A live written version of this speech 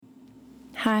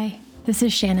Hi, this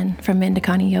is Shannon from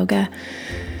Mandakani Yoga.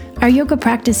 Our yoga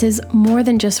practice is more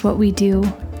than just what we do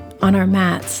on our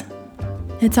mats.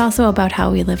 It's also about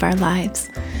how we live our lives.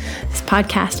 This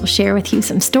podcast will share with you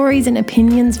some stories and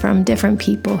opinions from different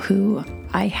people who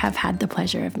I have had the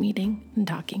pleasure of meeting and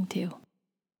talking to.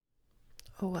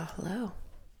 Oh, well, hello.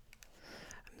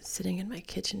 I'm sitting in my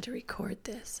kitchen to record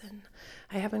this, and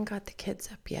I haven't got the kids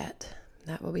up yet.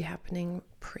 That will be happening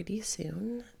pretty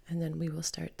soon, and then we will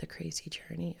start the crazy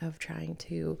journey of trying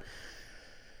to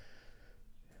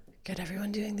get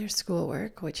everyone doing their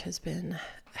schoolwork, which has been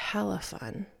hella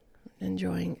fun.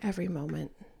 Enjoying every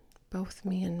moment, both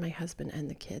me and my husband and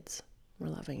the kids. We're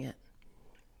loving it.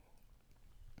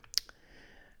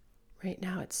 Right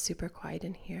now it's super quiet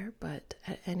in here, but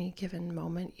at any given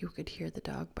moment you could hear the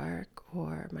dog bark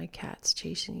or my cats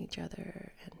chasing each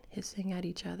other and hissing at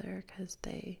each other because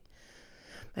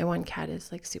my one cat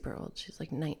is like super old. She's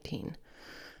like 19.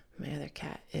 My other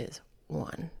cat is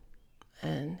 1.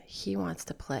 And he wants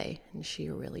to play and she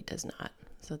really does not.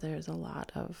 So there's a lot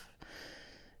of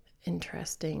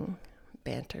interesting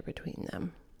banter between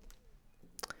them.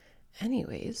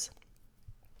 Anyways,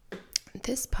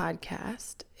 this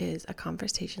podcast is a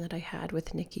conversation that I had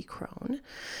with Nikki Crone.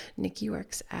 Nikki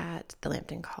works at the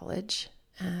Lambton College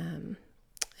and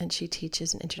she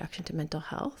teaches an introduction to mental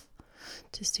health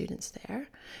to students there,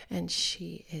 and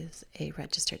she is a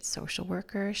registered social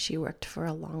worker. She worked for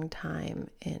a long time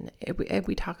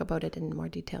we talk about it in more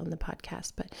detail in the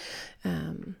podcast, but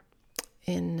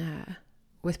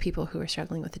with people who are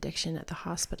struggling with addiction at the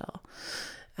hospital.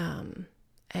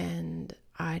 And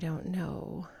I don't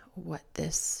know what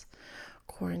this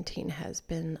quarantine has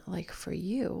been like for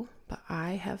you, but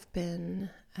I have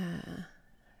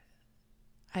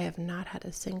not had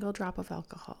a single drop of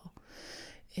alcohol.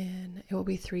 And it will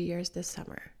be 3 years this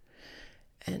summer.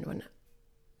 And when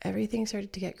everything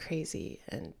started to get crazy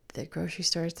and the grocery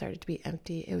store started to be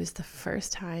empty, it was the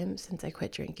first time since I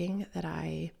quit drinking that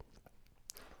I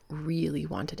really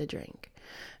wanted a drink.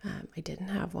 I didn't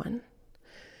have one.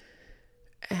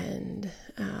 And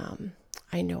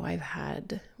I know I've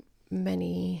had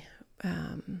many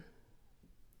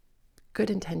good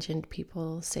intentioned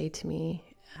people say to me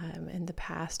in the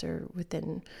past or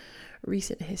within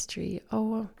recent history,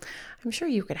 oh, I'm sure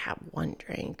you could have one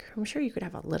drink. I'm sure you could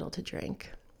have a little to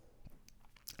drink.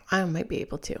 I might be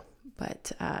able to,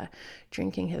 but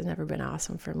drinking has never been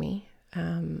awesome for me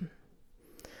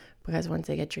because once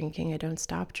I get drinking, I don't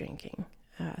stop drinking.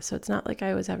 So it's not like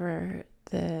I was ever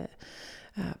the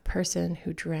person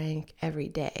who drank every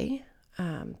day.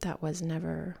 That was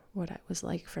never what it was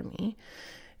like for me.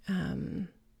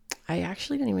 I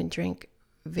actually didn't even drink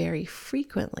very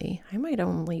frequently. I might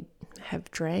only have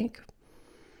drank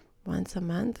once a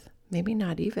month, maybe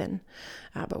not even.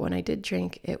 But when I did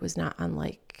drink, it was not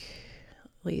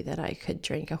unlikely that I could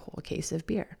drink a whole case of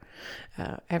beer.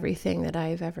 Everything that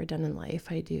I've ever done in life,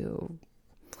 I do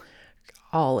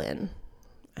all in.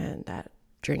 And that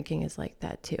drinking is like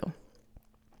that too.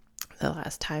 The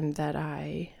last time that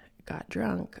I got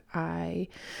drunk, I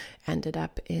ended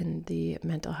up in the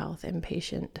mental health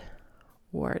inpatient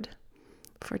ward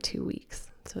for 2 weeks.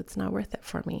 So it's not worth it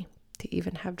for me to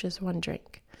even have just one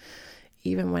drink,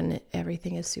 even when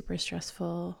everything is super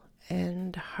stressful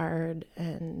and hard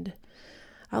and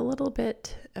a little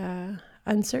bit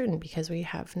uncertain because we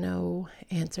have no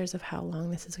answers of how long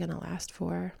this is going to last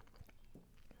for.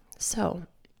 So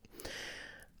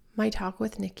my talk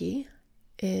with Nikki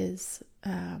is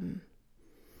to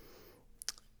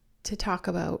talk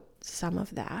about some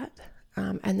of that.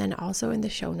 And then also in the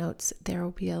show notes, there will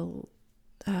be a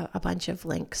bunch of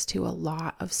links to a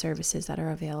lot of services that are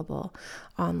available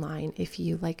online if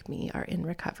you, like me, are in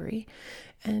recovery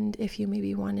and if you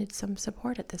maybe wanted some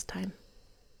support at this time.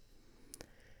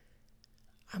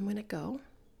 I'm going to go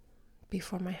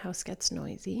before my house gets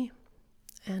noisy,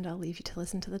 and I'll leave you to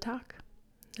listen to the talk.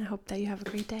 I hope that you have a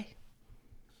great day.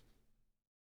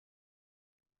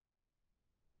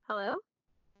 Hello?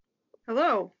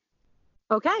 Hello.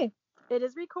 Okay, it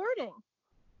is recording.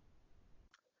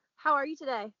 How are you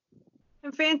today?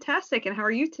 I'm fantastic. And how are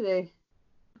you today?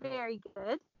 Very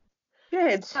good.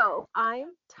 Good. So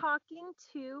I'm talking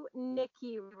to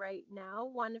Nikki right now,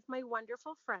 one of my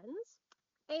wonderful friends.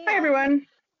 And hi, everyone.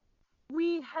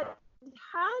 We had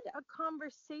a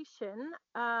conversation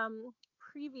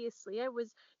previously. I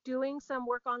was doing some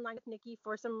work online with Nikki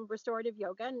for some restorative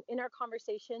yoga. And in our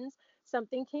conversations,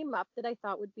 something came up that I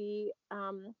thought would be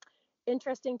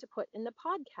interesting to put in the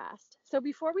podcast. So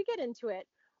before we get into it,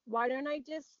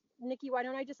 Nikki, why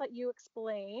don't I just let you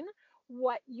explain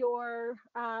what your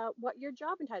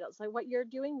job entitles, like what you're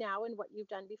doing now and what you've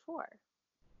done before?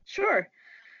 Sure.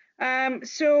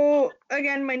 So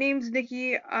again, my name's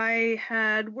Nikki. I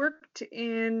had worked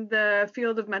in the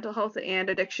field of mental health and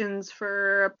addictions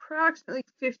for approximately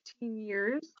 15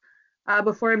 years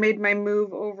before I made my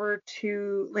move over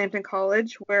to Lambton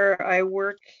College, where I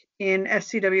work in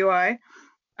SCWI.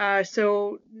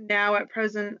 So now at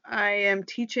present, I am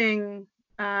teaching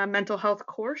a mental health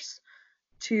course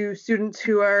to students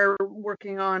who are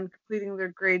working on completing their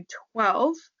grade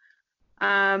 12.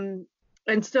 Um,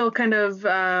 and still kind of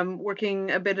working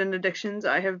a bit in addictions.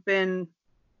 I am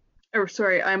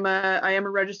a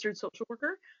registered social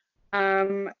worker,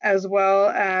 as well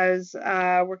as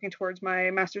working towards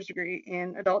my master's degree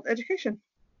in adult education.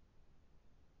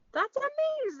 That's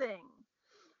amazing.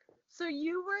 So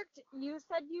you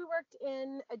said you worked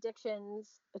in addiction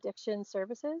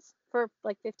services for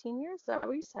like 15 years. Is that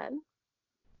what you said?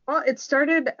 Well, it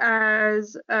started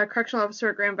as a correctional officer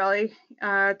at Grand Valley.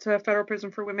 It's a federal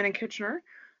prison for women in Kitchener.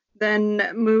 Then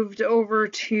moved over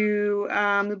to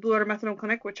the Blue Water Methadone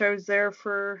Clinic, which I was there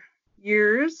for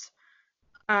years.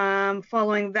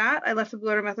 Following that, I left the Blue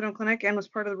Water Methadone Clinic and was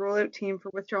part of the rollout team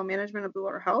for withdrawal management of Blue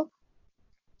Water Health.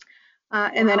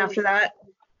 And then after that,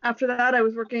 I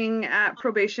was working at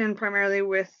probation, primarily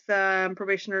with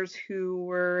probationers who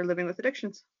were living with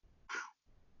addictions.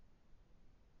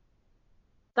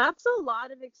 That's a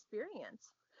lot of experience.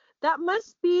 That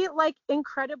must be like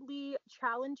incredibly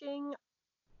challenging,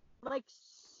 like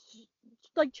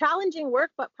challenging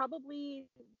work, but probably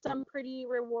some pretty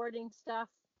rewarding stuff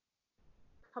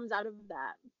comes out of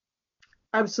that.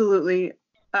 Absolutely.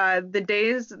 The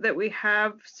days that we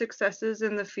have successes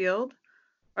in the field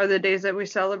are the days that we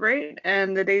celebrate,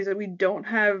 and the days that we don't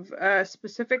have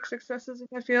specific successes in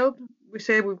the field, we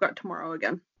say we've got tomorrow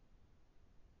again.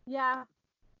 Yeah.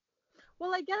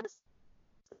 Well, I guess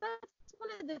that's one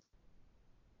of the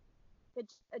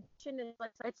addiction is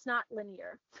like it's not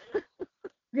linear.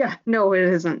 Yeah, no, it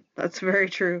isn't. That's very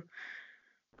true.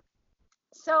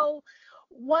 So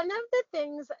one of the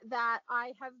things that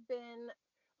I have been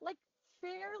like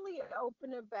fairly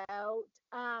open about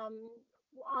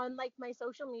on like my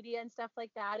social media and stuff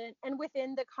like that, and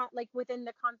within the within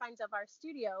the confines of our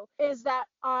studio, is that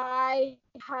I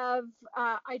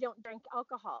don't drink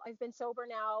alcohol. I've been sober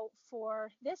now for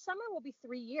this summer will be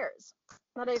 3 years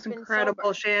that That's I've been sober.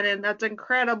 incredible, Shannon. That's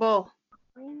incredible.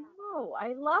 I know,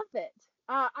 I love it.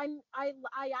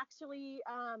 I actually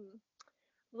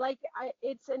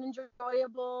it's an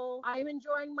enjoyable. I'm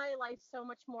enjoying my life so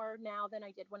much more now than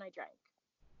I did when I drank,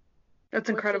 That's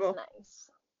which is incredible. nice.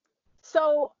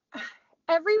 So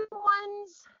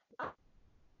everyone's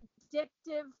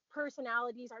addictive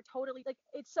personalities are totally like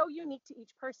it's so unique to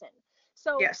each person.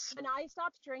 So Yes. when I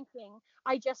stopped drinking,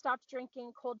 I just stopped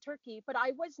drinking cold turkey, but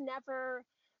I was never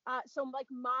so like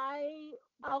my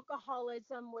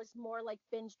alcoholism was more like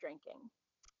binge drinking.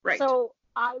 Right. So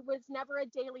I was never a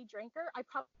daily drinker. I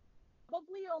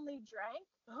probably only drank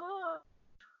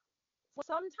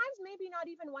sometimes maybe not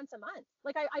even once a month.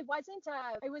 Like I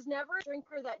was never a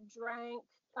drinker that drank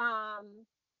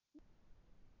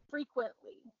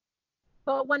frequently.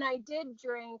 But when I did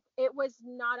drink, it was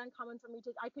not uncommon for me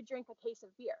to I could drink a case of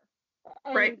beer.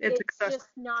 Right. And It's it's excessive. just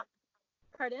not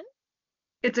pardon?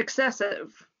 It's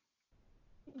excessive.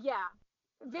 Yeah.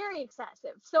 Very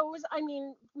excessive. So it was I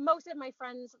mean, most of my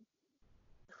friends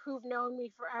who've known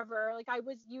me forever, like I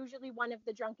was usually one of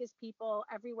the drunkest people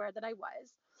everywhere that I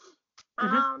was.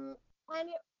 Hmm. um and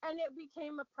it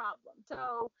became a problem.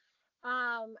 So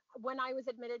when I was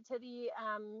admitted to the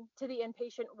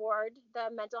inpatient ward, the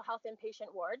mental health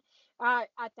inpatient ward,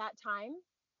 at that time,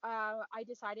 I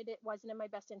decided it wasn't in my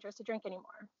best interest to drink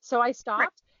anymore. So I Right.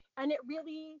 stopped, and it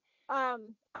really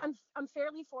I'm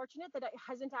fairly fortunate that it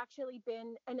hasn't actually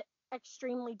been an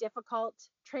extremely difficult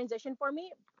transition for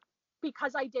me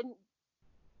because I didn't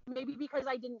maybe because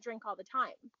I didn't drink all the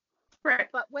time. Right.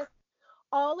 But with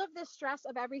all of the stress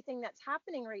of everything that's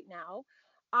happening right now,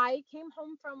 I came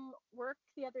home from work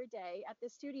the other day at the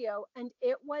studio, and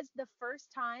it was the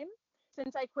first time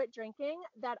since I quit drinking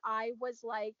that I was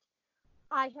like,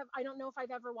 I don't know if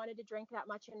I've ever wanted to drink that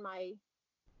much in my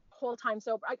whole time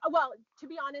sober. Well, to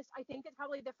be honest, I think it's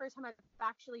probably the first time I've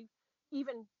actually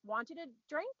even wanted to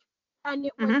drink,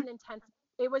 and Hmm.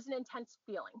 it was an intense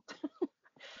feeling.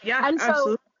 Yeah, And so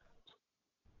absolutely.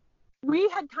 we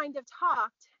had kind of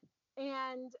talked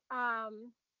and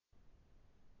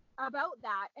about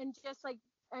that and just like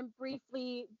and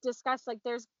briefly discuss like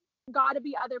there's got to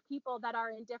be other people that are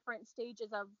in different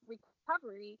stages of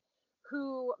recovery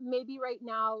who maybe right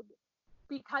now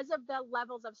because of the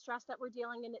levels of stress that we're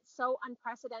dealing in it's so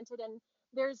unprecedented and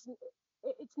there's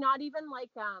it's not even like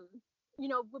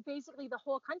basically the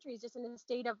whole country is just in a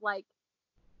state of like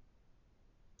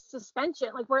suspension,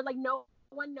 like where like no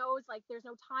one knows, like there's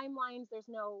no timelines, there's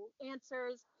no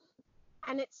answers,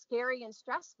 and it's scary and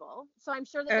stressful. So I'm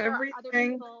sure that there are other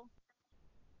people.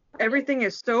 Everything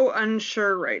is so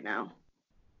unsure right now.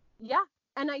 Yeah.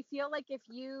 And I feel like if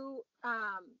you,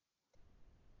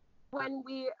 when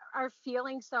we are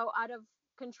feeling so out of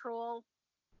control,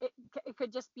 it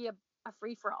could just be a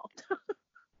free for all.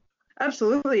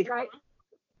 Absolutely. Right.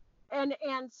 And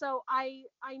so I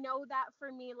know that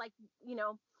for me, like, you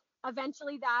know,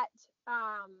 eventually that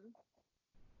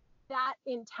that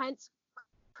intense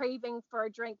craving for a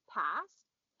drink passed,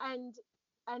 and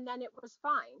then it was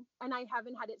fine, and I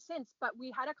haven't had it since. But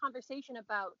we had a conversation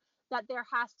about that there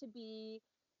has to be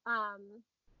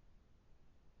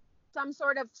some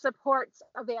sort of supports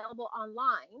available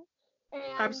online,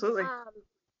 and Absolutely.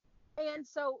 And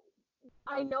so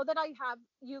I know that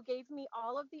you gave me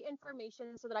all of the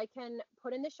information so that I can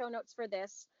put in the show notes for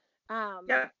this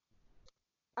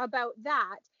about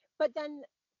that. But then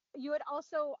I'd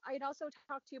also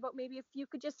talk to you about maybe if you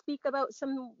could just speak about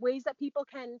some ways that people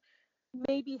can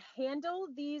maybe handle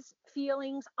these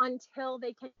feelings until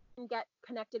they can get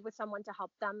connected with someone to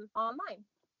help them online.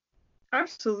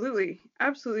 Absolutely.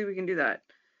 Absolutely, we can do that.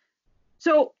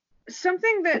 So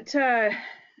something that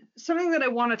I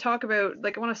want to talk about,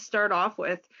 like I want to start off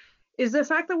with, is the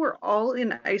fact that we're all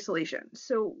in isolation.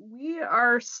 So we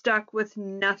are stuck with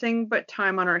nothing but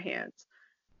time on our hands.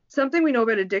 Something we know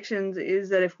about addictions is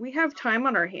that if we have time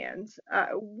on our hands,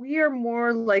 we are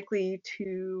more likely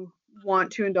to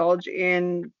want to indulge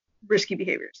in risky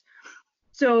behaviors.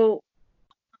 So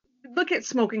look at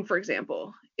smoking, for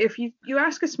example. If you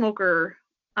ask a smoker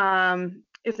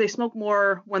if they smoke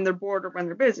more when they're bored or when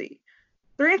they're busy,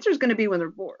 their answer is going to be when they're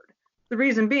bored. The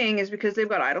reason being is because they've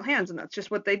got idle hands, and that's just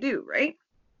what they do, right?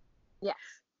 Yes.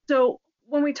 So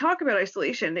when we talk about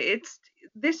isolation,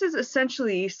 this is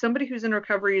essentially somebody who's in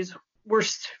recovery's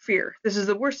worst fear. This is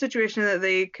the worst situation that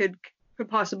they could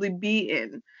possibly be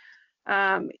in,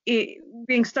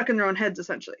 being stuck in their own heads,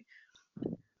 essentially.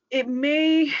 It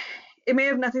may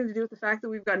have nothing to do with the fact that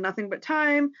we've got nothing but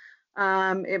time.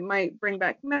 It might bring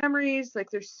back memories. Like,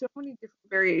 there's so many different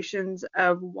variations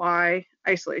of why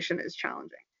isolation is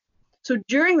challenging. So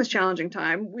during this challenging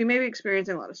time, we may be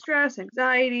experiencing a lot of stress,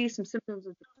 anxiety, some symptoms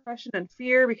of depression and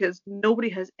fear because nobody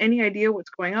has any idea what's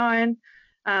going on.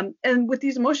 And with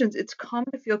these emotions, it's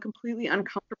common to feel completely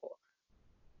uncomfortable.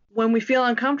 When we feel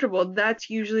uncomfortable, that's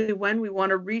usually when we want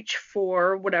to reach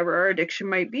for whatever our addiction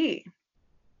might be.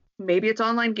 Maybe it's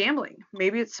online gambling.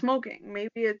 Maybe it's smoking. Maybe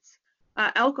it's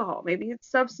alcohol. Maybe it's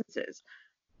substances.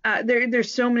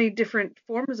 There's so many different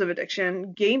forms of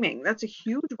addiction. Gaming, that's a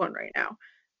huge one right now.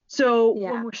 So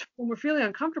when we're feeling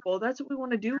uncomfortable, that's what we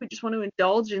want to do. We just want to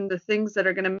indulge in the things that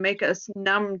are going to make us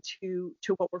numb to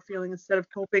what we're feeling instead of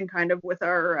coping kind of with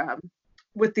our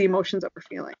with the emotions that we're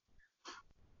feeling.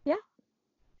 Yeah.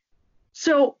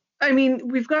 So I mean,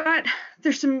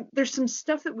 there's some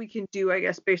stuff that we can do, I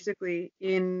guess, basically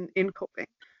in coping.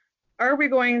 Are we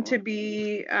going to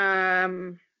be are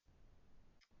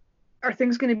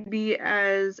things going to be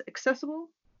as accessible?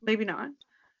 Maybe not.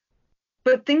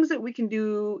 But things that we can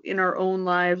do in our own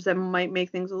lives that might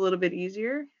make things a little bit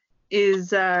easier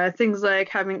is things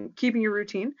like keeping your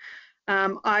routine.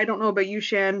 I don't know about you,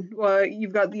 Shan. Well,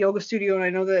 you've got the yoga studio, and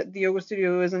I know that the yoga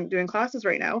studio isn't doing classes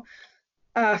right now.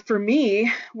 For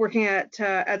me, working at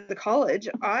the college,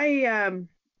 I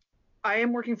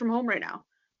am working from home right now,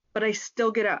 but I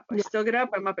still get up.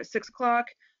 I'm up at 6 o'clock.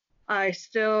 I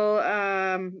still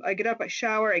I get up, I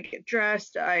shower, I get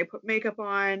dressed, I put makeup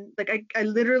on. Like I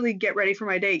literally get ready for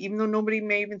my day, even though nobody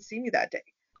may even see me that day.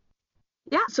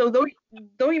 Yeah. So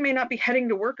though you may not be heading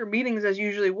to work or meetings as you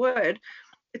usually would,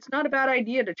 it's not a bad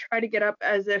idea to try to get up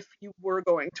as if you were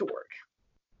going to work.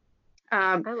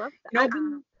 I love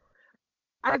that.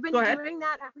 I've been doing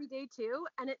that every day too,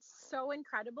 and it's so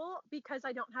incredible because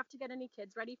I don't have to get any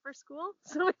kids ready for school.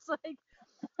 So it's like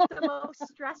the most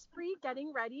stress-free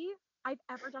getting ready I've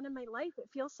ever done in my life.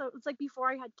 It's like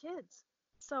before I had kids.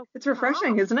 So it's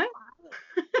refreshing, isn't it?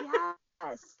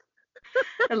 Yes.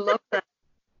 I love that.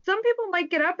 Some people might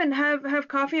get up and have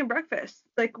coffee and breakfast.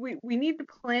 Like we need to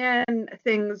plan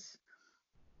things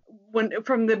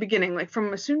from the beginning, like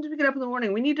from as soon as we get up in the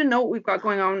morning, we need to know what we've got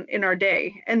going on in our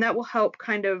day, and that will help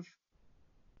kind of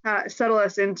settle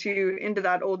us into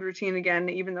that old routine again,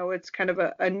 even though it's kind of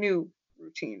a new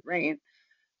routine, right?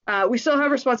 We still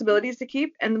have responsibilities to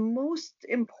keep, and the most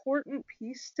important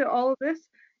piece to all of this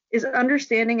is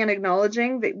understanding and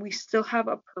acknowledging that we still have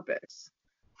a purpose.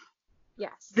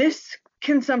 Yes. This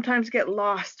can sometimes get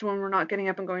lost when we're not getting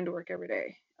up and going to work every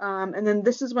day. And then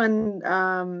this is when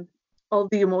all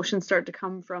the emotions start to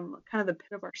come from kind of the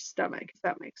pit of our stomach, if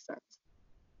that makes sense.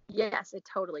 Yes, it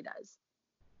totally does.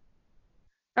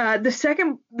 The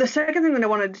second thing that I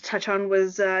wanted to touch on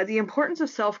was the importance of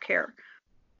self-care.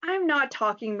 I'm not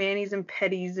talking manis and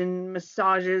pedis and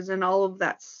massages and all of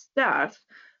that stuff.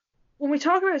 When we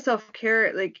talk about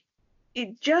self-care, like,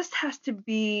 it just has to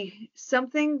be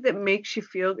something that makes you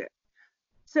feel good.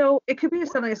 So it could be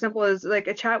something as simple as like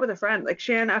a chat with a friend. Like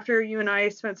Shan, after you and I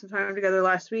spent some time together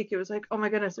last week, it was like, oh my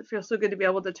goodness, it feels so good to be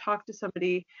able to talk to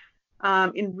somebody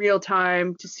in real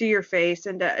time, to see your face,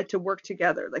 and to work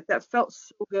together. Like, that felt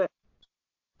so good.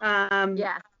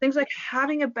 Yeah, Things like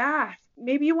having a bath.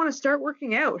 Maybe you want to start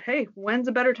working out. Hey, when's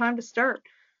a better time to start?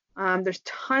 There's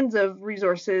tons of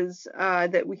resources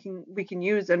that we can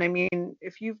use. And I mean,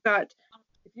 if you've got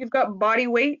body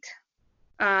weight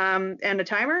and a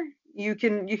timer, you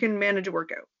can manage a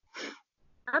workout.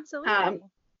 absolutely.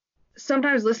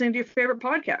 Sometimes listening to your favorite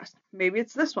podcast. Maybe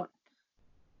it's this one.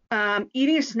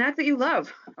 Eating a snack that you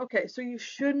love. Okay, so you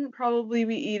shouldn't probably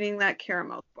be eating that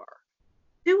caramel bar.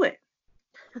 Do it.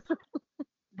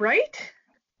 Right?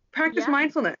 Practice Yeah,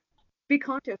 mindfulness. Be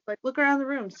conscious. Like, look around the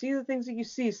room, see the things that you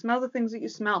see, smell the things that you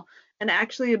smell, and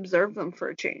actually observe them for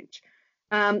a change.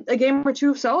 A game or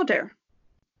two of solitaire.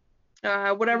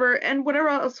 Whatever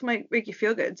else might make you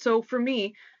feel good. So for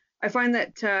me, I find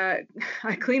that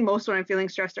I clean most when I'm feeling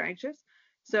stressed or anxious.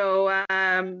 So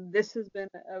this has been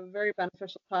a very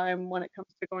beneficial time when it comes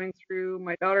to going through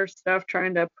my daughter's stuff,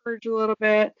 trying to purge a little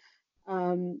bit,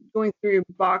 going through your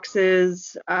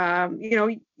boxes.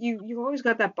 You've always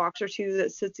got that box or two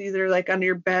that sits either like under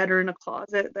your bed or in a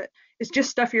closet that is just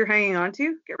stuff you're hanging on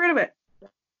to. Get rid of it.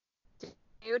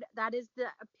 dude, that is the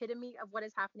epitome of what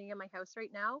is happening in my house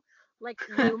right now. Like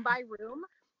room by room,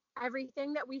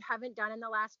 everything that we haven't done in the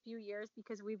last few years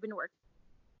because we've been working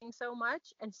so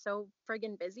much and so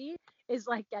friggin' busy is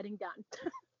like getting done.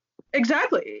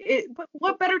 Exactly. But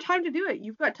what better time to do it?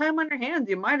 You've got time on your hands.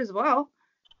 You might as well,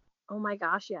 Oh my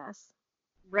gosh, yes.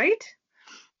 right?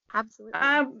 Absolutely.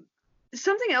 Um,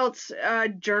 Something else,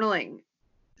 journaling.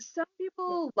 Some Yeah.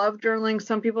 people love journaling,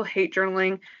 some people hate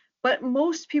journaling, but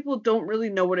most people don't really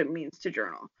know what it means to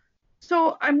journal.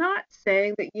 So I'm not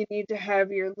saying that you need to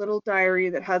have your little diary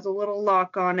that has a little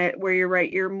lock on it where you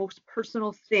write your most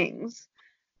personal things.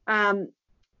 Um,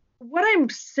 what I'm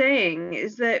saying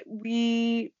is that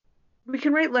we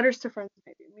can write letters to friends.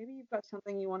 Maybe you've got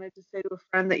something you wanted to say to a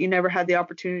friend that you never had the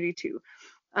opportunity to.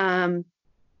 Um,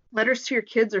 Letters to your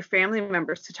kids or family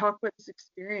members to talk about this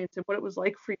experience and what it was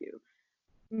like for you.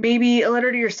 Maybe a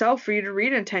letter to yourself for you to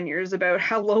read in 10 years about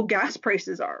how low gas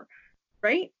prices are,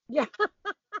 right? Yeah.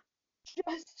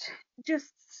 Just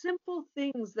just simple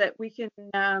things that we can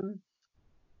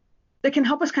that can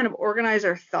help us kind of organize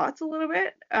our thoughts a little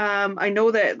bit. I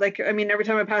know that, like, I mean, every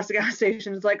time I pass the gas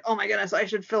station, it's like, oh my goodness, I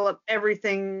should fill up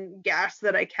everything gas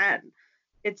that I can.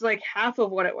 It's like half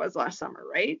of what it was last summer,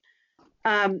 right?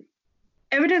 Um,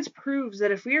 Evidence proves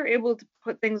that if we are able to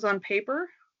put things on paper,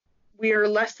 we are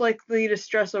less likely to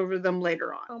stress over them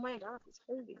later on. Oh my gosh, it's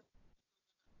crazy.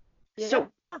 Yeah. So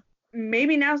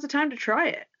maybe now's the time to try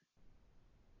it.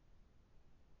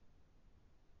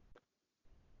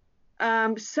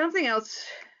 Something else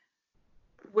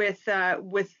with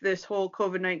this whole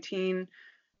COVID-19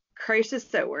 crisis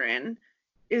that we're in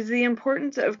is the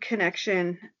importance of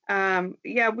connection.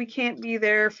 Yeah, we can't be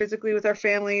there physically with our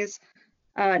families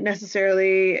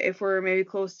necessarily if we're maybe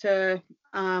close to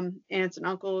aunts and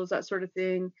uncles, that sort of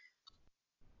thing.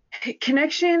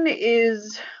 Connection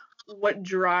is what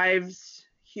drives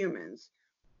humans.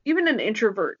 Even an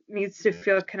introvert needs to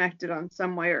feel connected on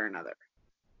some way or another.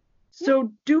 Yeah.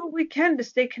 So do what we can to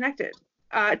stay connected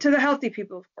to the healthy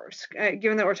people, of course.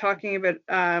 Given that we're talking about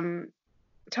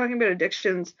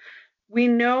addictions, we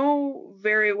know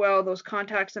very well those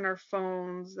contacts in our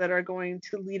phones that are going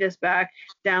to lead us back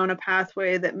down a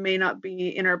pathway that may not be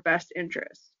in our best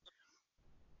interest.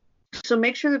 So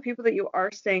make sure the people that you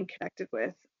are staying connected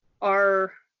with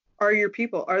are your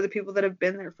people, are the people that have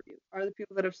been there for you, are the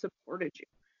people that have supported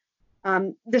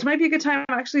you. This might be a good time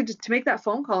actually to make that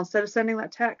phone call instead of sending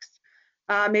that text.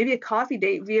 Maybe a coffee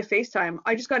date via FaceTime.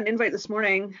 I just got an invite this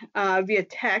morning via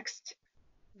text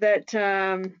that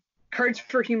Cards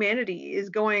for Humanity is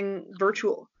going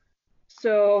virtual.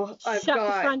 So I've Shut the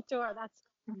got front door. That's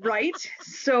right.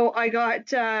 So I got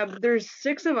there's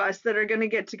 6 of us that are going to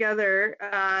get together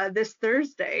this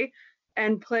Thursday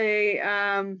and play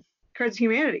Cards of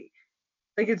Humanity.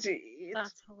 Like that's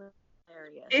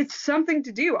hilarious. it's something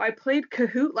to do. I played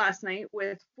Kahoot last night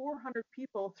with 400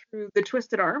 people through the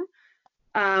Twisted Arm.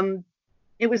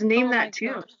 It was Oh named my that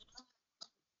too. gosh.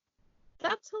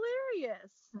 That's hilarious.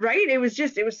 right? It was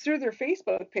through their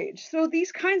Facebook page. So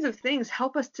these kinds of things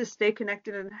help us to stay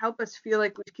connected and help us feel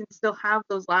like we can still have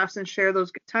those laughs and share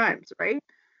those good times, right?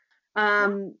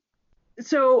 Yeah.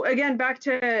 So again, back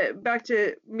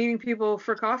to meeting people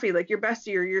for coffee, like your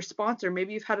bestie or your sponsor.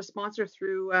 Maybe you've had a sponsor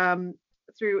through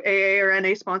AA or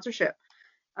NA sponsorship.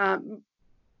 Um,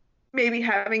 Maybe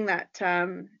having that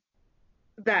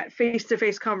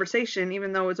face-to-face conversation,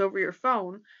 even though it's over your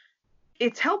phone,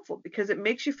 it's helpful because it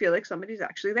makes you feel like somebody's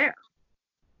actually there.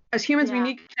 As humans, we Yeah.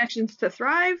 need connections to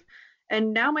thrive,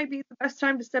 and now might be the best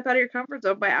time to step out of your comfort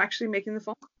zone by actually making the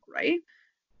phone call, right?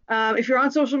 If you're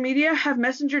on social media, have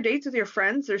messenger dates with your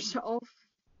friends. There's all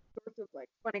sorts of like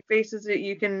funny faces that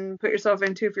you can put yourself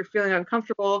into if you're feeling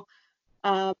uncomfortable.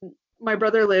 Um, my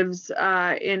brother lives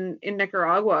in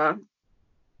Nicaragua,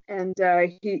 and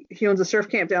he owns a surf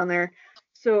camp down there.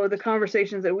 So the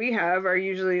conversations that we have are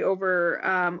usually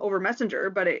over Messenger,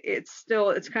 but it's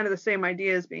kind of the same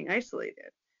idea as being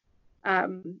isolated.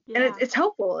 And Yeah. it's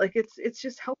helpful. Like it's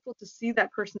just helpful to see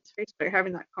that person's face by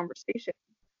having that conversation.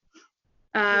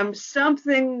 Yeah.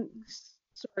 Something.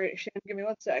 Sorry, Shannon, give me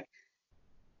one sec.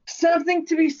 Something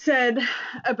to be said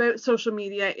about social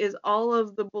media is all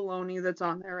of the baloney that's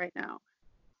on there right now.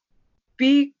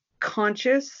 Be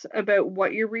conscious about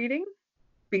what you're reading.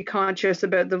 Be conscious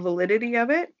about the validity of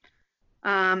it.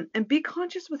 And be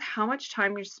conscious with how much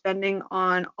time you're spending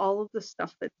on all of the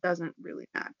stuff that doesn't really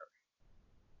matter.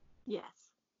 Yes.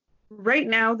 Right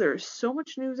now, there's so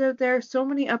much news out there, so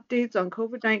many updates on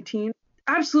COVID-19.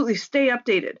 Absolutely stay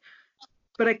updated.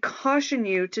 But I caution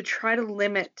you to try to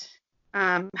limit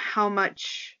how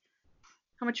much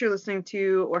you're listening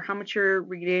to or how much you're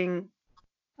reading.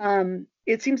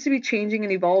 It seems to be changing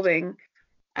and evolving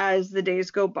as the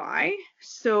days go by.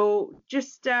 So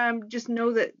just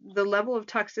know that the level of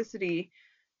toxicity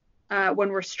when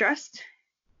we're stressed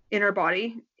in our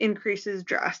body increases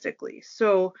drastically.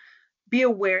 So be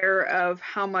aware of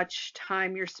how much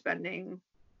time you're spending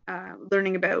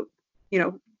learning about,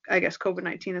 I guess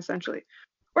COVID-19 essentially,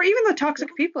 or even the Yeah.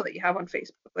 toxic people that you have on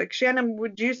Facebook. Like Shannon,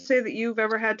 would you say that you've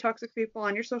ever had toxic people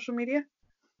on your social media?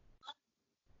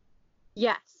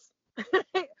 Yes.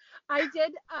 I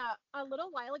did a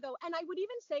little while ago, and I would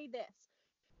even say this,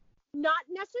 not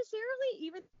necessarily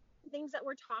even things that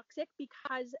were toxic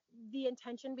because the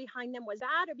intention behind them was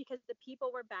bad or because the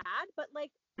people were bad, but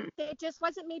like it just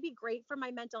wasn't maybe great for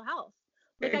my mental health.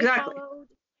 Like I Exactly.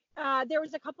 followed, there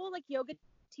was a couple like yoga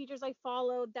teachers I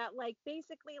followed that like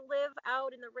basically live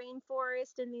out in the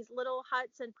rainforest in these little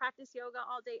huts and practice yoga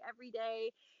all day, every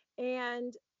day.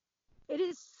 And it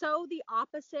is so the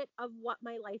opposite of what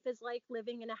my life is like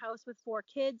living in a house with 4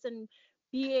 kids and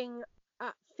being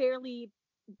fairly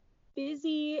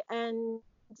busy and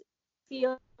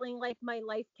feeling like my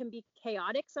life can be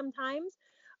chaotic sometimes.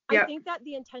 I Yeah. think that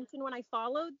the intention when I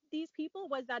followed these people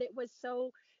was that it was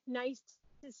so nice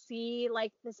to see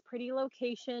like this pretty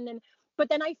location, and but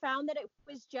then I found that it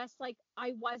was just like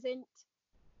I wasn't,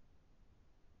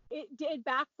 it did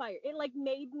backfire. It like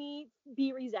made me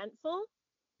be resentful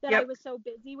that I Yep. was so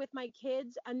busy with my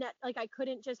kids and that like I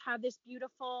couldn't just have this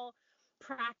beautiful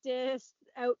practice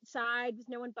outside with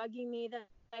no one bugging me, that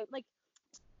I, like,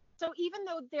 so even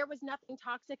though there was nothing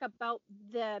toxic about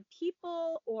the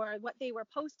people or what they were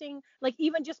posting, like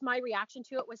even just my reaction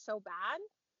to it was so bad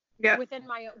Yeah. within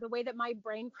my the way that my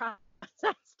brain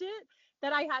processed it,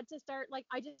 that I had to start, like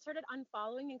I just started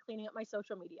unfollowing and cleaning up my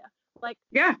social media. Like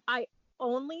Yeah. I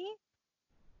only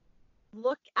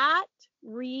look at,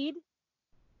 read,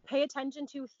 pay attention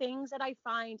to things that I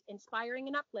find inspiring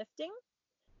and uplifting,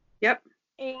 Yep.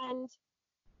 and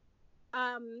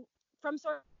from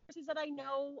sources that I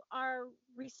know are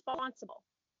responsible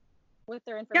with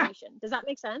their Yeah. information. Does that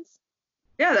make sense?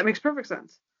 Yeah. That makes perfect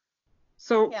sense.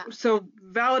 So Yeah.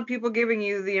 valid people giving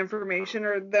you the information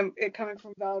or them it coming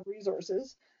from valid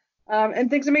resources, and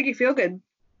things that make you feel good.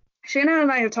 Shannon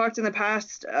and I have talked in the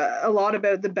past a lot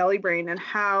about the belly brain and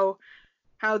how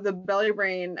the belly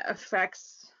brain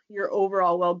affects your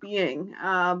overall well-being.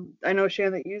 I know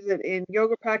Shannon that use it in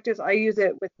yoga practice. I use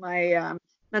it with my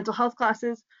mental health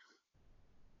classes.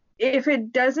 If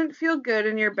it doesn't feel good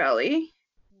in your belly,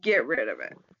 get rid of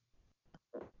it.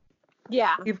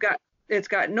 Yeah. It's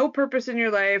got no purpose in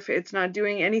your life. It's not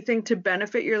doing anything to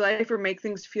benefit your life or make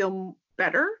things feel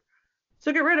better.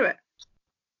 So get rid of it.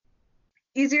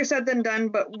 Easier said than done,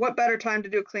 but what better time to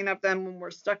do a cleanup than when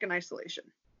we're stuck in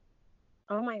isolation,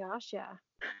 Oh my gosh, yeah.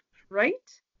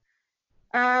 right?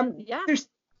 Um, Yeah. there's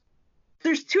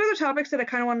there's two other topics that I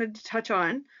kind of wanted to touch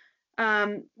on.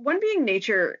 One being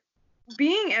nature,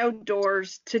 being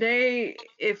outdoors today.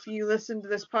 If you listen to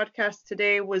this podcast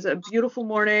today, was a beautiful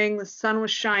morning. The sun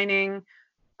was shining.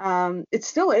 It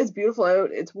still is beautiful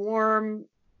out. It's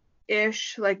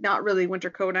warm-ish, like not really winter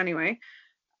coat anyway.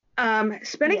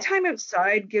 Spending Yeah. time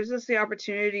outside gives us the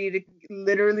opportunity to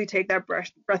literally take that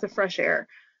breath of fresh air.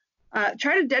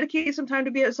 Try to dedicate some time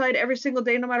to be outside every single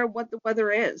day, no matter what the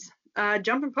weather is.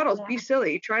 Jump in puddles, Yeah. be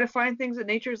silly. Try to find things that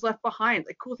nature's left behind,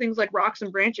 like cool things like rocks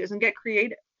and branches, and get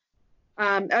creative.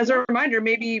 As Yeah. a reminder,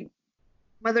 maybe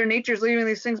Mother Nature's leaving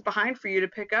these things behind for you to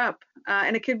pick up.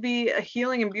 And it could be a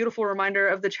healing and beautiful reminder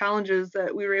of the challenges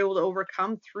that we were able to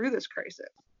overcome through this crisis.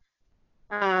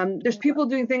 There's people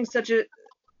doing things such as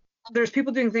there's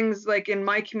people doing things like in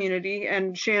my community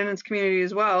and Shannon's community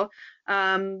as well.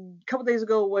 A couple days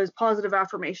ago was positive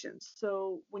affirmations.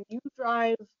 So when you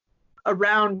drive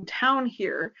around town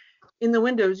here, in the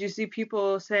windows, you see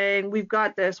people saying, "We've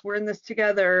got this. We're in this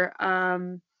together."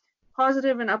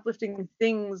 Positive and uplifting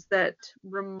things that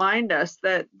remind us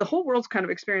that the whole world's kind of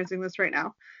experiencing this right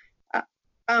now.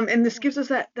 And this gives us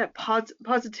that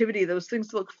positivity, those things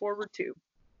to look forward to.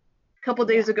 A couple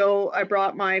days Yeah. ago, I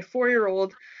brought my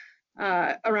 4-year-old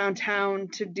around town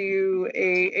to do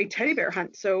a teddy bear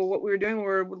hunt. So what we were doing, we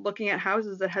were looking at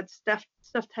houses that had stuffed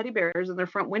teddy bears in their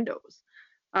front windows.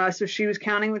 So she was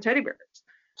counting the teddy bears.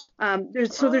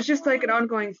 There's just like an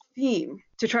ongoing theme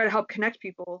to try to help connect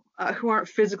people who aren't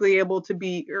physically able to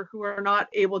be, or who are not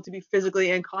able to be physically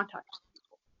in contact with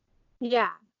people. Yeah.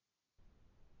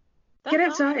 Get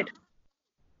That's outside. awesome.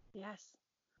 Yes.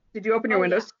 Did you open your Oh, yeah.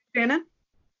 windows, Shannon?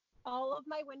 All of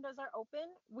my windows are open.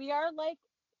 We are like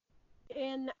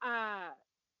in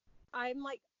I'm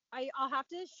like I'll have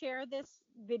to share this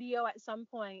video at some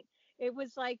point. It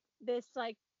was like this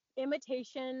like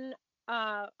imitation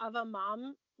of a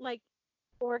mom like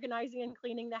organizing and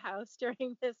cleaning the house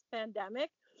during this pandemic,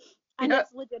 and Yeah.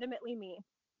 it's legitimately me.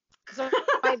 So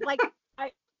I've like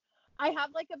I I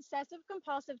have like obsessive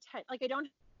compulsive like I don't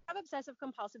have obsessive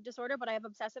compulsive disorder, but I have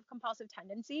obsessive compulsive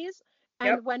tendencies.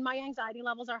 Yep. And when my anxiety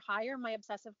levels are higher, my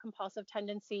obsessive compulsive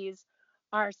tendencies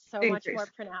are so much more Increase.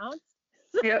 pronounced.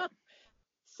 Yep.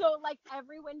 So like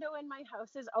every window in my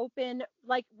house is open,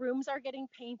 like rooms are getting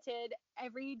painted,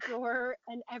 every drawer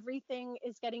and everything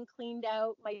is getting cleaned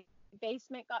out. My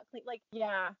basement got cleaned. Like,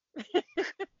 yeah,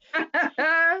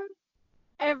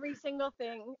 every single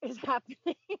thing is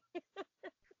happening.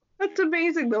 That's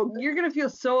amazing, though. You're gonna feel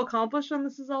so accomplished when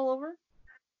this is all over.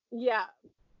 Yeah,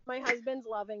 my husband's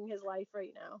loving his life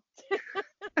right now.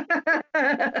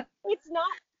 It's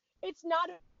not it's not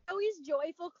always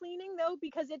joyful cleaning though,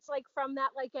 because it's like from that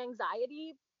like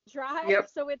anxiety drive. Yep.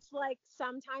 So it's like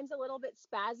sometimes a little bit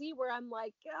spazzy where I'm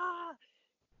like,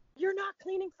 you're not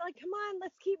cleaning. Like, come on,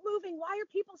 let's keep moving. Why are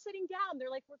people sitting down?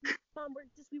 They're like, Mom,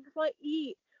 we want to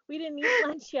eat. We didn't eat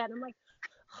lunch yet. I'm like,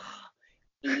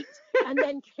 eat. And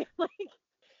then like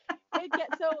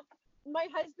so my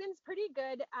husband's pretty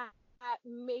good at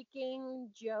making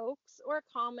jokes or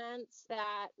comments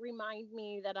that remind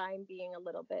me that I'm being a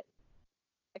little bit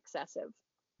excessive.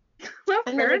 Well,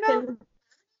 And fair then I enough. can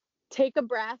take a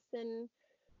breath and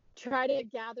try to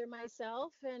gather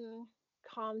myself and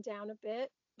calm down a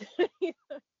bit.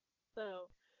 So,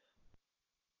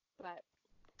 but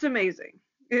It's amazing.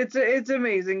 It's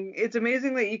amazing. It's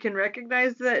amazing that you can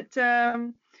recognize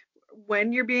that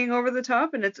when you're being over the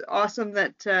top, and it's awesome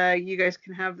that you guys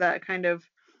can have that kind of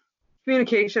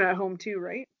communication at home too,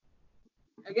 right?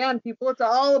 Again, people, it's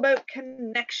all about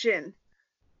connection.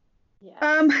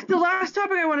 yeah. The last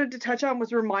topic I wanted to touch on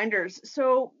was reminders.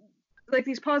 So, like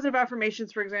these positive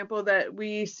affirmations, for example, that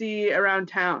we see around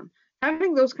town,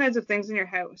 having those kinds of things in your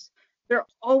house, they're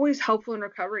always helpful in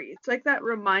recovery. It's like that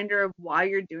reminder of why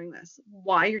you're doing this,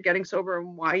 why you're getting sober,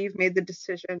 and why you've made the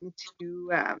decision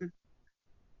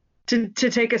to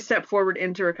take a step forward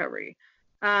into recovery.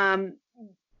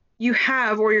 You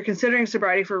have, or you're considering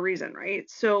sobriety for a reason, right?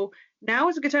 So now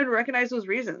is a good time to recognize those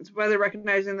reasons, whether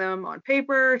recognizing them on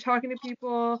paper, talking to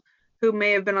people who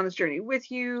may have been on this journey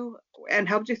with you and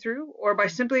helped you through, or by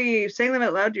simply saying them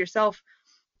out loud to yourself.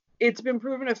 It's been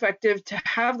proven effective to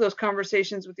have those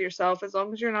conversations with yourself, as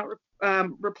long as you're not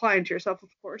replying to yourself, of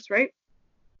course, right?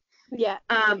 Yeah.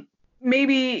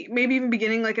 Maybe even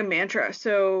beginning like a mantra.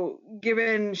 So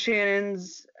given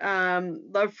Shannon's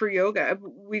love for yoga,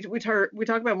 we talk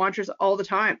about mantras all the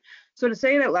time. So to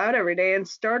say it out loud every day and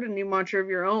start a new mantra of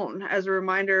your own as a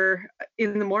reminder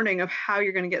in the morning of how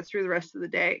you're going to get through the rest of the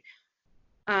day.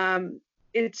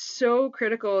 It's so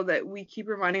critical that we keep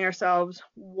reminding ourselves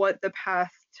what the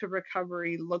path to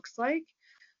recovery looks like,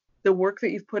 the work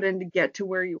that you've put in to get to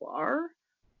where you are,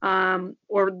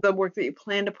 or the work that you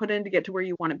plan to put in to get to where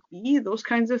you want to be. Those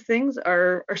kinds of things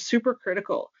are super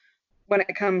critical when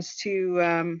it comes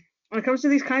to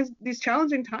these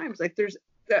challenging times. Like there's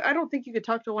I don't think you could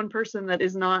talk to one person that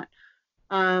is not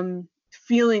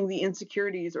feeling the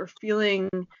insecurities or feeling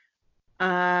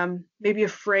maybe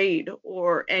afraid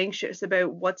or anxious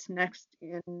about what's next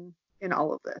in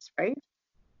all of this, right?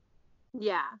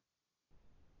 Yeah,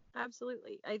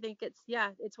 absolutely. I think it's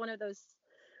one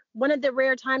of the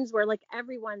rare times where like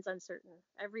everyone's uncertain,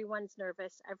 everyone's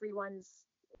nervous, everyone's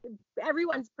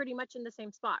pretty much in the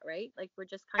same spot, right? Like we're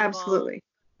just kind of all Absolutely.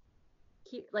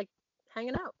 like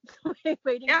hanging out,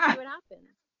 waiting to see Yeah, what happens.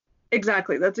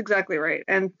 exactly. That's exactly right.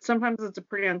 And sometimes it's a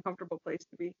pretty uncomfortable place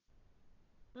to be.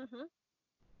 Hmm.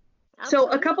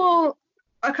 So Absolutely.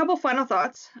 a couple final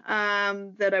thoughts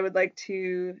that I would like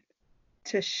to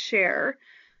share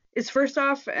is first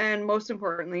off, and most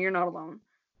importantly, you're not alone.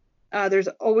 There's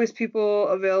always people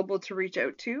available to reach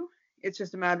out to. It's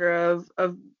just a matter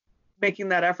of making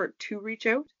that effort to reach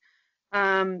out.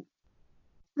 Um,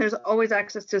 there's always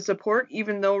access to support,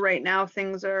 even though right now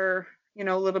things are, you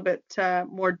know, a little bit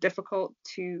more difficult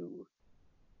to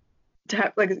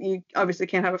have. Like you obviously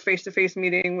can't have a face-to-face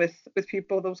meeting with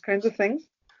people, those kinds of things.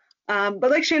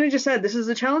 But like Shannon just said, this is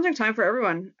a challenging time for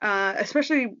everyone,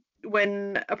 especially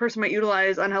when a person might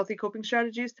utilize unhealthy coping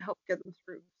strategies to help get them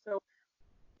through. So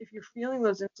if you're feeling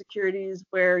those insecurities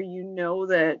where you know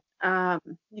that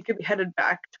you could be headed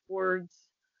back towards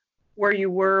where you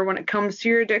were when it comes to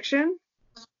your addiction,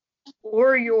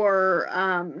 or your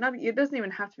not, it doesn't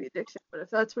even have to be addiction, but if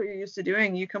that's what you're used to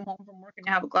doing, you come home from work and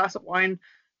you have a glass of wine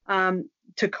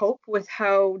to cope with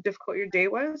how difficult your day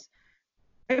was,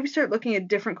 maybe start looking at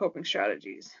different coping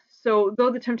strategies. So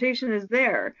though the temptation is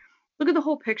there, look at the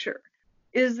whole picture.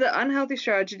 Is the unhealthy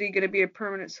strategy going to be a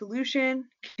permanent solution?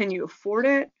 Can you afford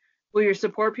it? Will your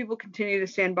support people continue to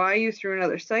stand by you through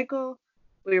another cycle?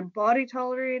 Will your body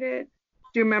tolerate it?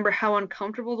 Do you remember how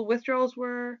uncomfortable the withdrawals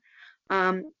were?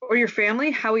 Or your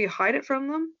family, how will you hide it from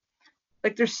them?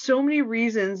 Like there's so many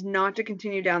reasons not to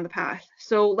continue down the path.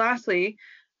 So lastly,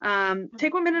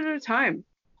 take 1 minute at a time,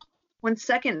 1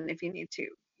 second if you need to.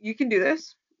 You can do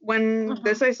this. When Hmm.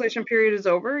 this isolation period is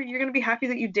over, you're going to be happy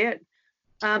that you did.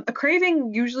 A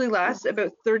craving usually lasts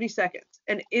about 30 seconds.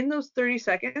 And in those 30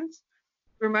 seconds,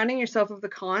 reminding yourself of the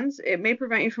cons, it may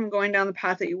prevent you from going down the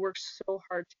path that you worked so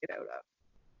hard to get out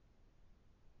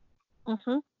of.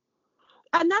 Hmm.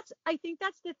 And I think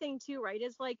that's the thing too, right?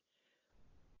 Is like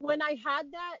when I had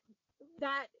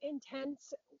that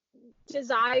intense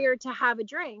desire to have a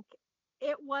drink,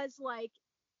 it was like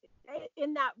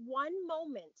in that one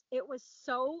moment, it was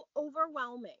so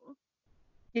overwhelming,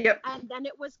 Yep. and then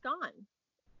it was gone,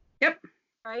 Yep.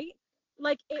 right?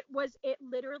 Like it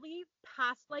literally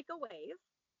passed like a wave.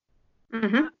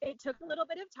 Mm-hmm. It took a little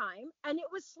bit of time, and it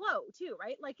was slow too,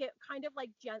 right? Like it kind of like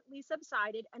gently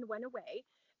subsided and went away.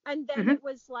 And then Mm-hmm. it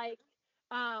was like,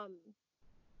 um,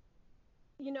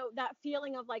 that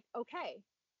feeling of like, okay,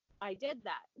 I did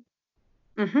that.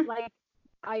 Mm-hmm. Like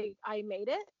I made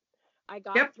it. I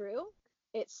got Yep. through.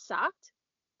 It sucked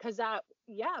because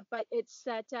yeah, but it's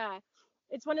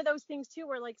one of those things too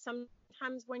where like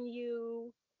sometimes when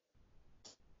you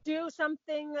do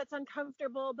something that's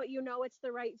uncomfortable, but it's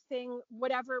the right thing,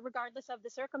 whatever, regardless of the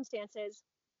circumstances,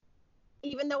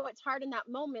 even though it's hard in that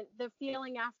moment, the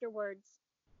feeling afterwards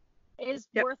is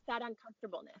Yep. worth that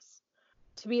uncomfortableness.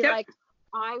 To be Yep. like,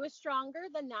 I was stronger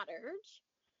than that urge.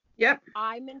 Yep.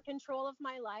 I'm in control of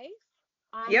my life.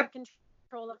 I'm in Yep.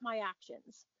 control of my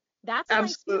actions. That's a nice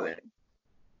Absolutely. feeling.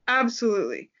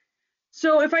 Absolutely.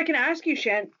 So if I can ask you,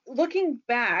 Shan, looking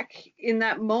back in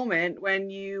that moment when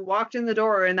you walked in the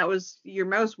door and that was your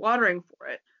mouth watering for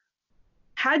it,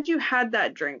 had you had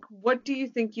that drink, what do you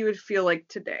think you would feel like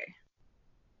today?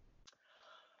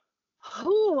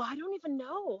 Oh, I don't even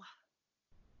know.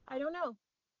 I don't know.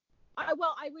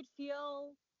 I would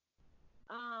feel,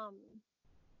 um,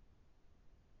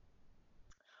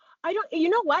 I don't, you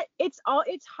know what? It's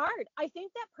hard. I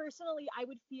think that personally, I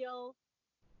would feel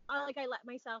like I let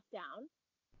myself down.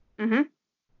 Mm-hmm.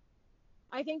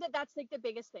 I think that that's like the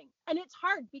biggest thing. And it's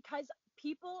hard because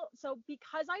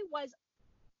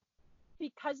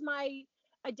because my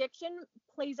addiction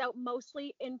plays out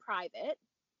mostly in private,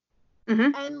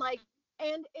 Mm-hmm.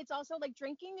 and it's also like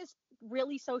drinking is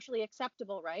really socially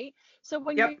acceptable, right? So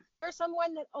when Yep. you're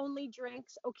someone that only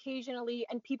drinks occasionally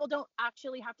and people don't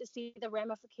actually have to see the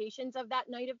ramifications of that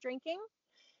night of drinking,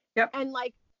 Yep. and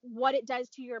like what it does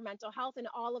to your mental health and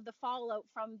all of the fallout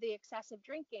from the excessive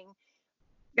drinking,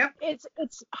 Yep.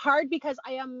 it's hard because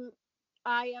I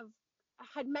have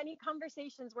had many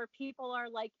conversations where people are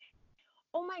like,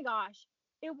 oh my gosh,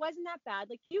 it wasn't that bad.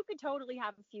 Like you could totally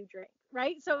have a few drinks,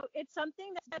 right? So it's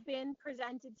something that's been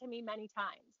presented to me many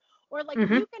times. Or like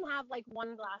Mm-hmm. you can have like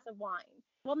one glass of wine.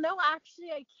 Well, no,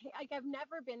 actually I can't. Like I've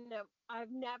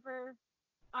never,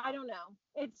 I don't know.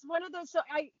 It's one of those, so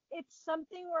it's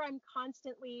something where I'm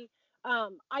constantly,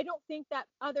 I don't think that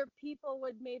other people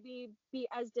would maybe be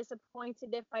as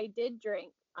disappointed if I did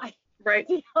drink. I Right.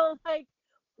 feel like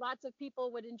lots of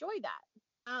people would enjoy that.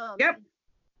 Yep.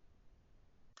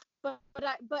 But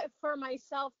for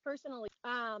myself personally,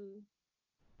 I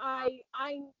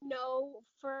know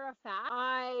for a fact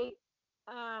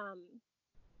um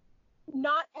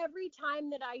not every time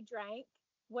that I drank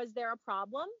was there a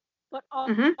problem, but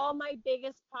Mm-hmm. all my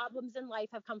biggest problems in life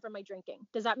have come from my drinking.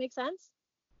 Does that make sense?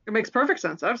 It makes perfect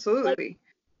sense. Like Absolutely.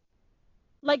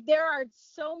 like there are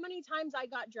so many times I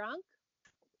got drunk,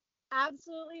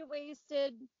 absolutely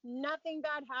wasted, nothing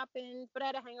bad happened, but I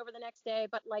had a hangover the next day,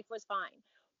 but life was fine.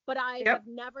 But I Yep. have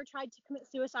never tried to commit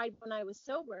suicide when I was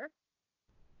sober,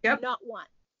 Yep. not once.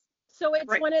 So it's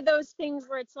Right. one of those things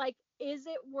where it's like, is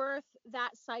it worth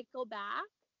that cycle back?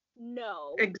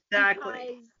 No,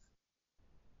 Exactly. because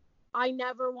I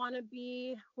never want to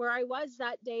be where I was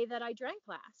that day that I drank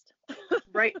last.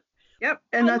 Right. Yep.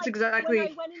 And And that's like when I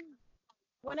exactly. went in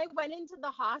when I went into the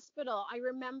hospital, I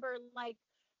remember like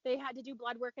they had to do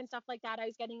blood work and stuff like that. I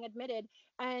was getting admitted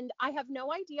and I have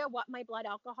no idea what my blood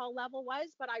alcohol level was,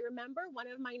 but I remember one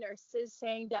of my nurses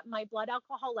saying that my blood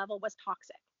alcohol level was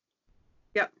toxic.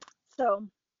 Yep. So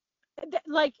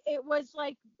like it was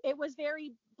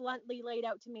very bluntly laid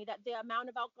out to me that the amount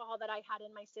of alcohol that I had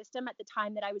in my system at the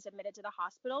time that I was admitted to the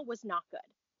hospital was not good.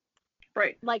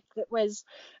 Right. Like it was,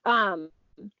 um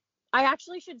I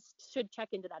actually should check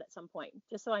into that at some point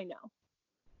just so I know.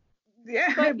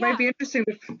 Yeah, But it might yeah. be interesting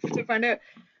to find out.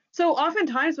 So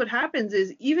oftentimes what happens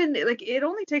is even like it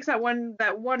only takes that one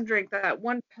drink, that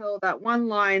one pill, that one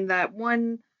line, that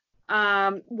one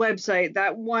website,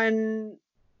 that one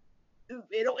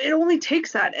it only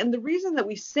takes that. And the reason that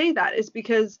we say that is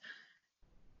because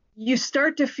you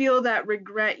start to feel that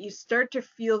regret, you start to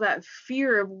feel that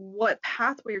fear of what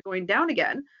pathway you're going down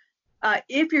again,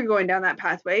 if you're going down that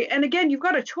pathway. And again, you've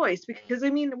got a choice because I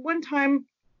mean, one time,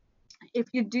 if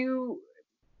you do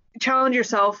challenge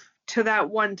yourself to that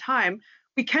one time,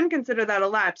 we can consider that a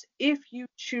lapse if you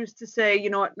choose to say, you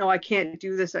know what, no, I can't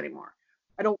do this anymore.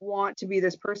 I don't want to be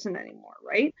this person anymore,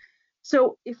 right?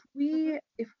 So Mhm.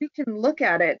 if we can look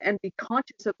at it and be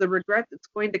conscious of the regret that's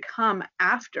going to come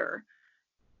after,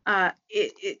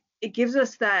 it gives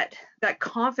us that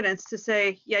confidence to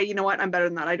say, yeah, you know what, I'm better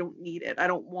than that. I don't need it. I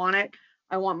don't want it.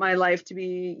 I want my life to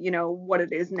be, what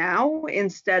it is now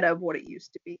instead of what it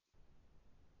used to be.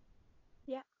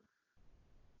 Yeah.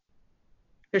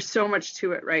 There's so much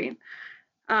to it, right?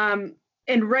 Um,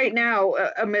 and right now,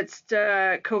 amidst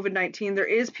COVID-19, there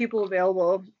are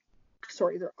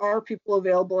people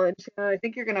available, and I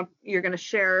think you're gonna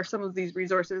share some of these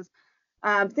resources.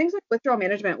 Things like withdrawal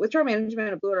management. Withdrawal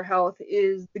management at Blue Water Health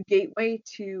is the gateway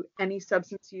to any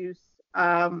substance use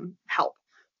help.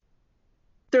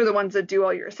 They're the ones that do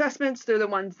all your assessments. They're the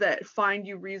ones that find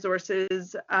you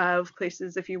resources of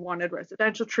places if you wanted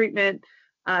residential treatment.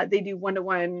 They do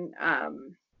one-to-one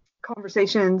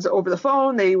conversations over the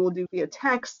phone. They will do via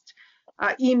text,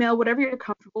 email, whatever you're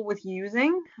comfortable with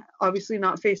using. Obviously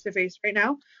not face-to-face right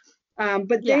now.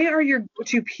 But Yeah. they are your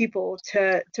go-to people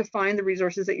to find the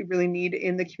resources that you really need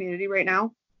in the community right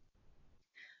now.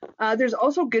 There's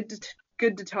also Good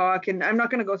to Talk, and I'm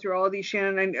not going to go through all of these,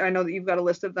 Shannon. I know that you've got a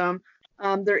list of them.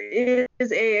 There is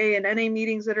AA and NA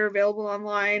meetings that are available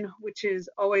online, which is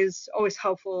always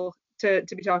helpful to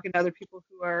be talking to other people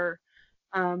who are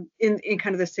in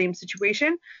kind of the same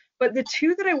situation. But the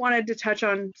two that I wanted to touch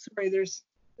on, sorry, there's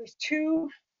two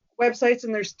websites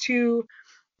and there's two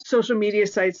social media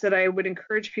sites that I would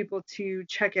encourage people to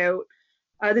check out.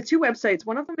 The two websites,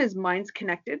 one of them is Minds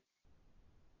Connected.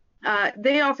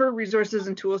 They offer resources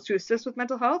and tools to assist with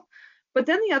mental health. But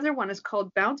then the other one is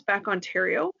called Bounce Back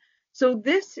Ontario. So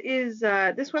this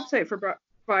website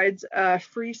provides a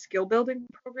free skill building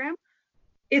program.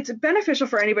 It's beneficial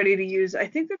for anybody to use. I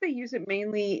think that they use it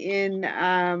mainly in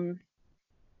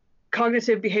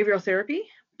cognitive behavioral therapy,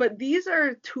 but these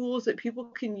are tools that people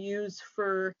can use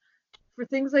for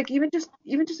things like even just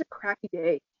a crappy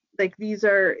day. Like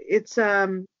it's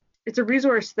a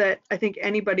resource that I think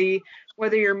anybody,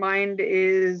 whether your mind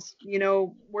is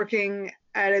working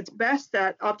at its best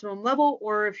at optimum level,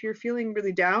 or if you're feeling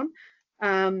really down,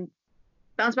 um,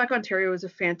 Bounce Back Ontario is a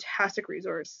fantastic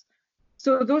resource.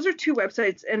 So those are two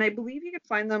websites, and I believe you can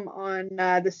find them on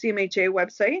the CMHA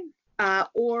website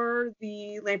or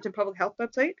the Lambton Public Health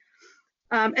website.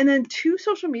 And then two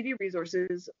social media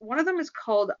resources. One of them is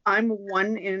called I'm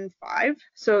 1 in 5.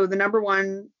 So the number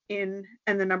 1 in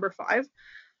and the number 5.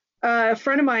 A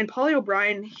friend of mine, Polly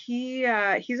O'Brien, he's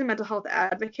a mental health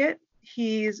advocate.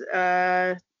 He's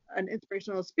an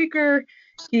inspirational speaker.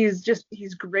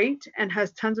 He's great and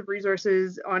has tons of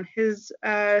resources on his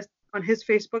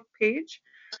Facebook page.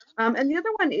 And the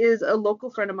other one is a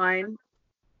local friend of mine.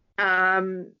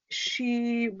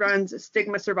 She runs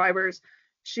Stigma Survivors.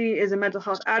 She is a mental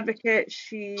health advocate.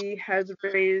 She has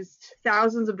raised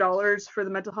thousands of dollars for the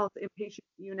mental health inpatient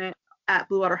unit at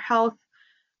Blue Water Health,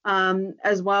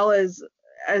 as well as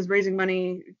raising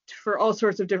money for all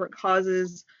sorts of different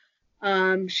causes.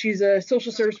 She's a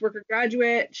social service worker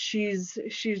graduate. She's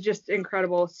just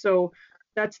incredible. So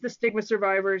that's the Stigma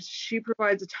Survivors. She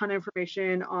provides a ton of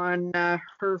information on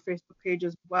her Facebook page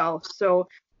as well. So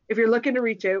if you're looking to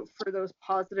reach out for those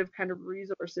positive kind of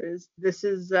resources,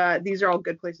 these are all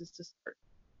good places to start.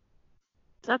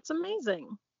 That's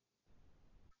amazing.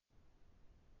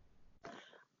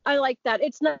 I like that.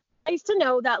 It's nice to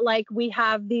know that like we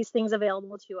have these things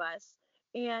available to us.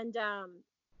 And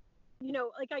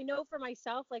like I know for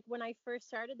myself, like when I first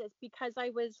started this, because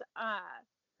I was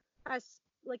a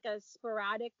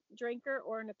sporadic drinker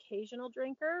or an occasional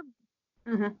drinker,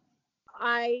 Mm-hmm.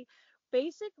 I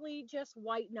basically just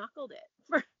white knuckled it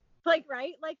for like,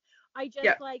 right? Like I just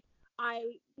Yeah. like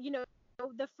I,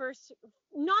 the first,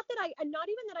 not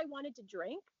even that I wanted to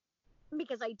drink,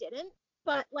 because I didn't,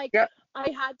 but like Yeah. I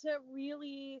had to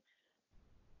really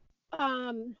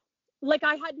like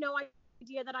I had no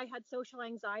idea that I had social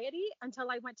anxiety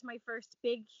until I went to my first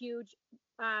big huge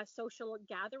social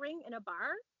gathering in a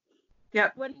bar.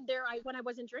 Yeah. When I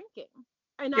wasn't drinking,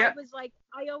 and Yeah. I was like,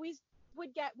 I always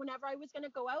would get, whenever I was going to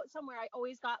go out somewhere, I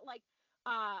always got like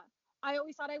I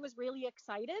always thought I was really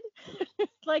excited.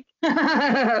 Like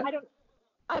I don't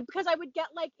because I would get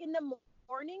like in the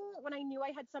morning when I knew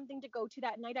I had something to go to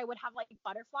that night, I would have like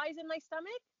butterflies in my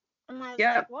stomach. And I was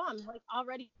Yeah. like, well, I'm like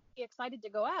already excited to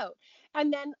go out.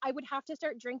 And then I would have to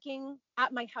start drinking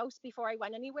at my house before I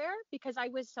went anywhere because I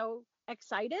was so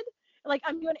excited. Like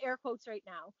I'm doing air quotes right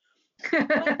now.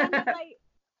 But then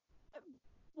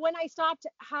when I stopped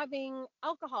having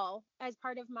alcohol as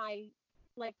part of my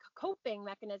like coping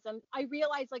mechanism, I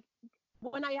realized like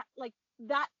when I like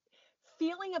that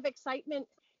feeling of excitement,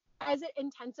 as it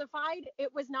intensified,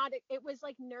 it was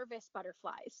like nervous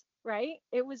butterflies, right?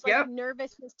 It was like Yep.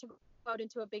 nervousness to go out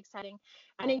into a big setting,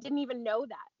 and I didn't even know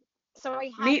that. So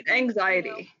I had Meet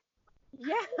anxiety.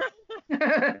 yeah.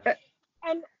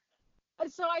 And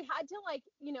so I had to like,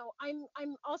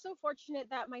 I'm also fortunate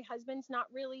that my husband's not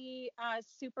really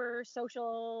super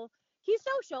social. He's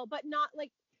social, but not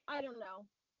like, I don't know.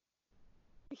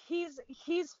 He's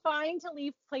fine to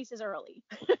leave places early.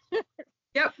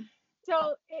 Yep.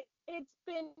 So it's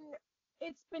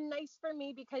been nice for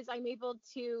me because I'm able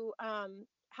to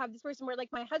have this person where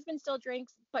like my husband still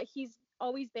drinks, but he's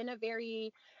always been a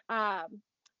very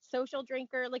social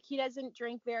drinker. Like he doesn't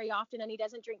drink very often and he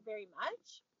doesn't drink very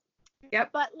much.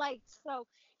 Yep. But like, so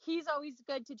he's always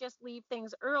good to just leave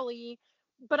things early.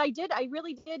 But I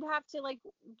really did have to like,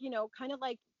 kind of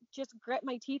like just grit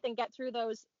my teeth and get through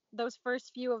those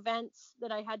first few events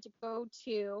that I had to go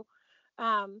to.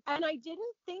 And I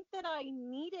didn't think that I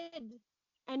needed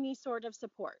any sort of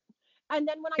support. And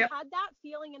then when I Yep. had that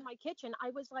feeling in my kitchen,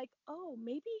 I was like, oh,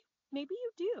 maybe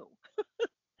you do.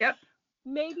 Yep.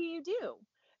 Maybe you do.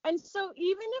 And so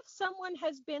even if someone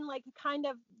has been like kind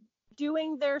of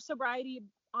doing their sobriety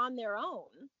on their own,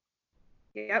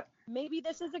 Yep. maybe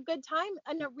this is a good time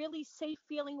and a really safe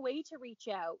feeling way to reach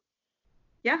out.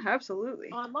 Yeah,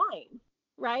 absolutely. Online,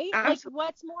 right? Like Absolutely.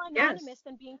 what's more anonymous Yes.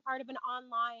 than being part of an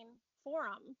online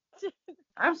forum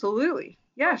Absolutely.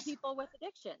 for Yes. people with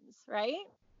addictions, right?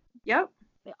 Yep.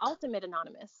 The ultimate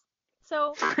anonymous.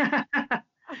 So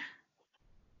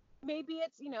maybe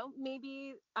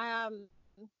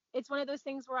it's one of those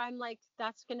things where I'm like,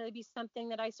 that's going to be something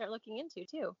that I start looking into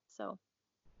too. So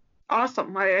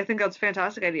Awesome. I think that's a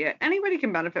fantastic idea. Anybody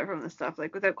can benefit from this stuff,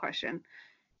 like without question.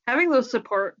 Having those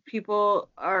support people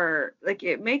are like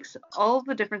it makes all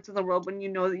the difference in the world when you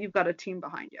know that you've got a team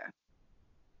behind you.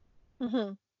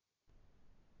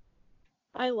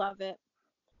 I love it.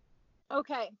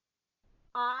 Okay.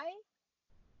 I'm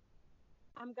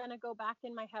going to go back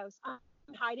in my house. I'm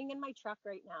hiding in my truck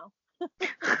right now.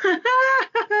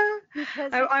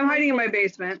 Because I'm hiding in my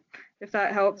basement, if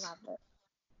that helps.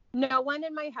 No one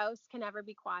in my house can ever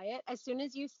be quiet. As soon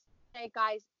as you say,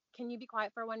 guys, can you be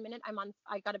quiet for 1 minute?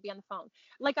 I got to be on the phone.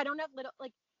 Like, I don't have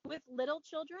with little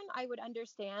children, I would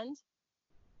understand.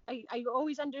 I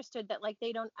always understood that, like,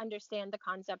 they don't understand the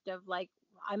concept of, like,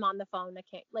 I'm on the phone. I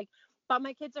can't, like, but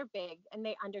my kids are big and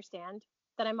they understand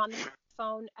that I'm on the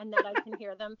phone and that I can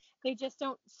hear them. They just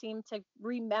don't seem to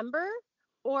remember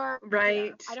or care.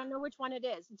 Right. I don't know which one it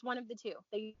is. It's one of the two.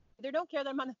 They either don't care that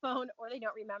I'm on the phone or they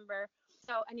don't remember.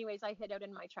 So anyways, I hid out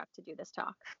in my truck to do this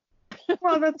talk.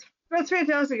 Well, that's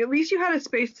fantastic. At least you had a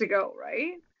space to go,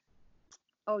 right?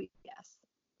 Oh, yes.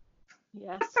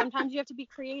 Yes. Sometimes you have to be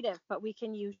creative, but we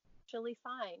can usually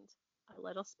find a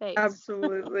little space.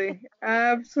 Absolutely.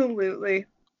 Absolutely.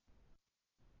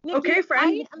 Nikki, Okay,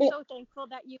 friend. I am so thankful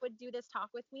that you would do this talk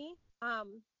with me.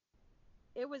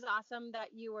 It was awesome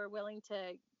that you were willing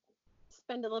to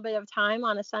spend a little bit of time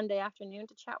on a Sunday afternoon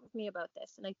to chat with me about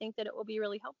this. And I think that it will be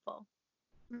really helpful.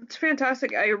 It's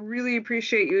fantastic. I really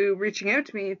appreciate you reaching out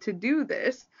to me to do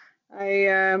this.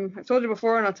 I've told you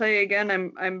before, and I'll tell you again.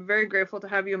 I'm very grateful to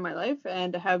have you in my life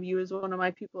and to have you as one of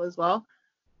my people as well.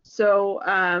 So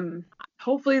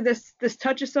hopefully this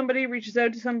touches somebody, reaches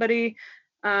out to somebody.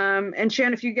 And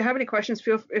Shan, if you have any questions,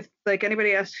 if like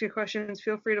anybody asks you questions,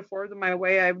 feel free to forward them my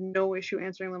way. I have no issue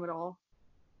answering them at all.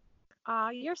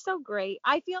 You're so great.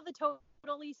 I feel the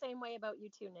totally same way about you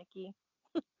too, Nikki.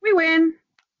 We win.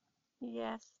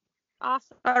 Yes.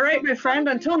 Awesome. All right, my friend.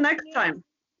 Until next time.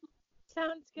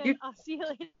 Sounds good. I'll see you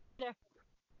later.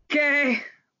 Okay.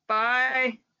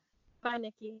 Bye. Bye,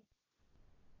 Nikki.